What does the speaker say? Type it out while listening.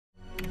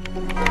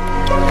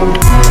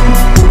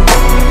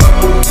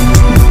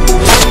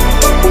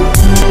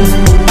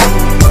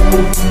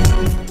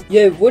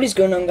Yo, what is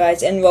going on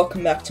guys, and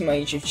welcome back to my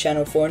YouTube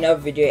channel for another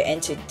video.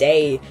 And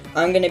today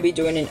I'm going to be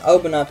doing an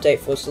album update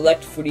for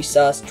Select Footy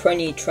Stars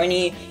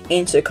 2020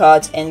 into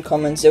cards and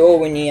commons. They're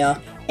all in here,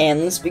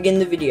 and let's begin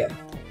the video.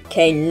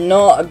 Okay,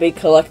 not a big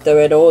collector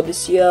at all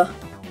this year,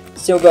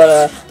 still got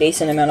a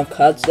decent amount of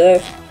cards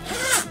though,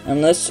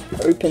 and let's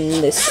open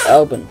this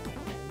album.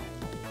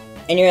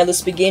 Anyway,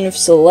 let's begin with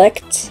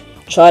Select.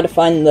 Try to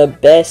find the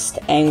best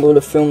angle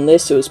to film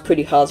this. It was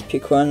pretty hard to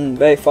pick one,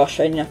 very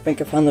frustrating. I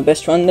think I found the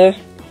best one though.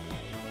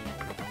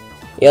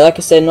 Yeah, like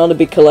I said, not a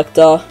big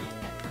collector. I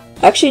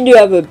actually do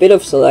have a bit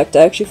of Select.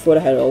 I actually thought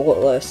I had a lot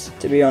less,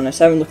 to be honest.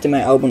 I haven't looked at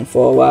my album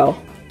for a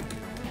while.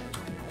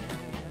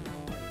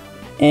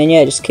 And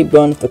yeah, just keep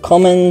going with the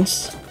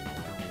commons.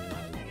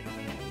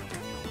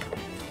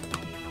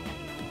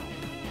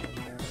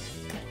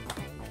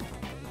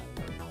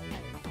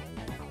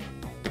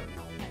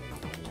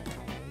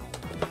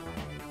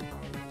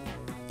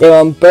 They're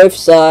on both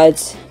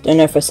sides. Don't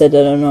know if I said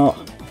that or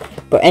not.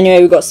 But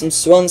anyway, we've got some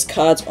Swans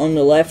cards on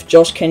the left.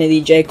 Josh Kennedy,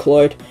 Jay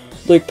Claude,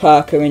 Luke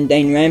Parker and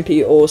Dane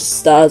Rampy, all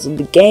stars of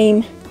the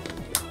game.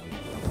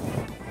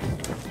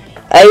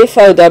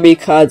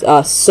 AFLW cards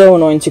are so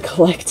annoying to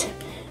collect.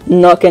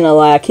 Not gonna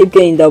lie, I keep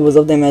getting doubles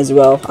of them as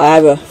well. I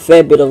have a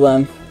fair bit of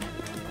them.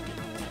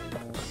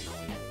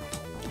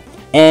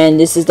 And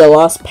this is the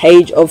last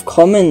page of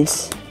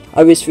commons.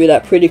 I whizzed through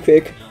that pretty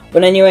quick.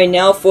 But anyway,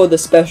 now for the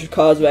special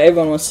cards where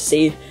everyone wants to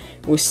see.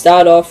 We'll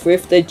start off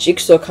with the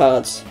Jigsaw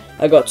cards.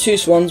 I got two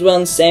Swans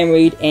ones, Sam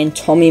Reed and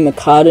Tommy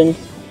McCartan.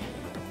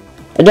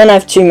 I don't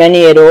have too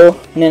many at all,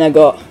 and then I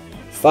got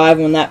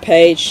 5 on that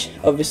page.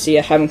 Obviously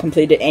I haven't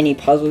completed any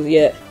puzzles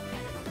yet.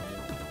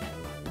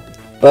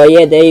 But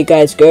yeah, there you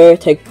guys go,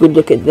 take a good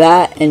look at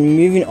that. And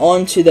moving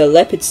on to the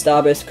Leopard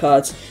Starburst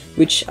cards,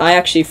 which I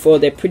actually thought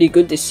they're pretty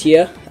good this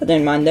year. I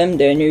don't mind them,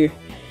 they're a new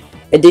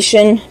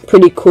edition,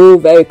 pretty cool,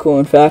 very cool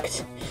in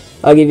fact.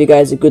 I'll give you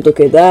guys a good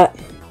look at that.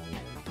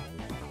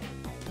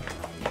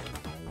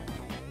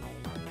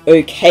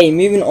 Okay,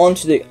 moving on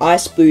to the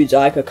Ice Blue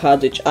Zyka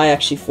card, which I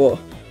actually thought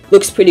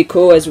looks pretty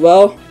cool as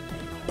well.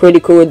 Pretty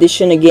cool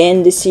addition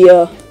again this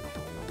year.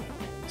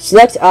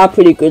 Selects are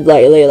pretty good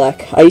lately.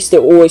 Like, I used to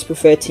always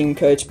prefer Team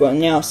Coach, but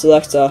now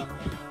Selects are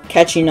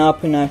catching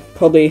up, and I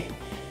probably,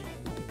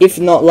 if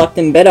not, like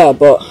them better,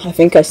 but I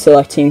think I still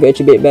like Team Coach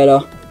a bit better.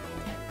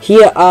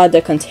 Here are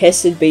the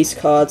Contested Beast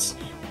cards.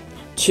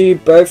 Two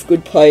both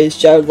good players,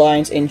 Jared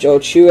Lyons and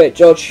George Hewitt.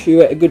 George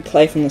Hewitt, a good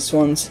play from the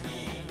Swans,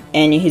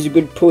 and he's a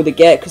good pull to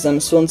get because I'm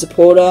a Swan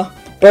supporter.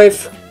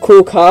 Both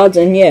cool cards,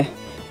 and yeah,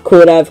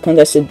 cool to have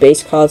Contested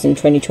Beast cards in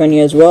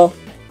 2020 as well.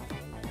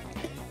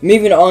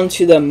 Moving on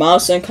to the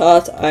milestone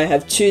cards, I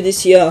have 2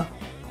 this year.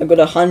 I've got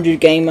a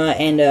 100 gamer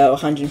and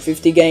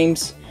 150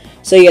 games.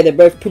 So yeah, they're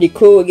both pretty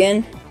cool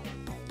again.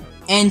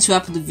 And to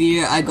wrap up the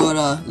video, I got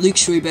a Luke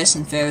Shuey Best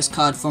and Fairest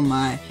card from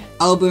my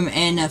album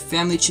and a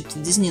family trip to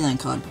Disneyland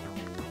card.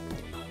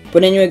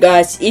 But anyway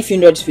guys, if you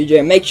enjoyed this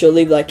video, make sure to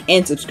leave a like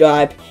and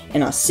subscribe,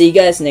 and I'll see you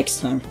guys next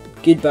time.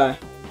 Goodbye.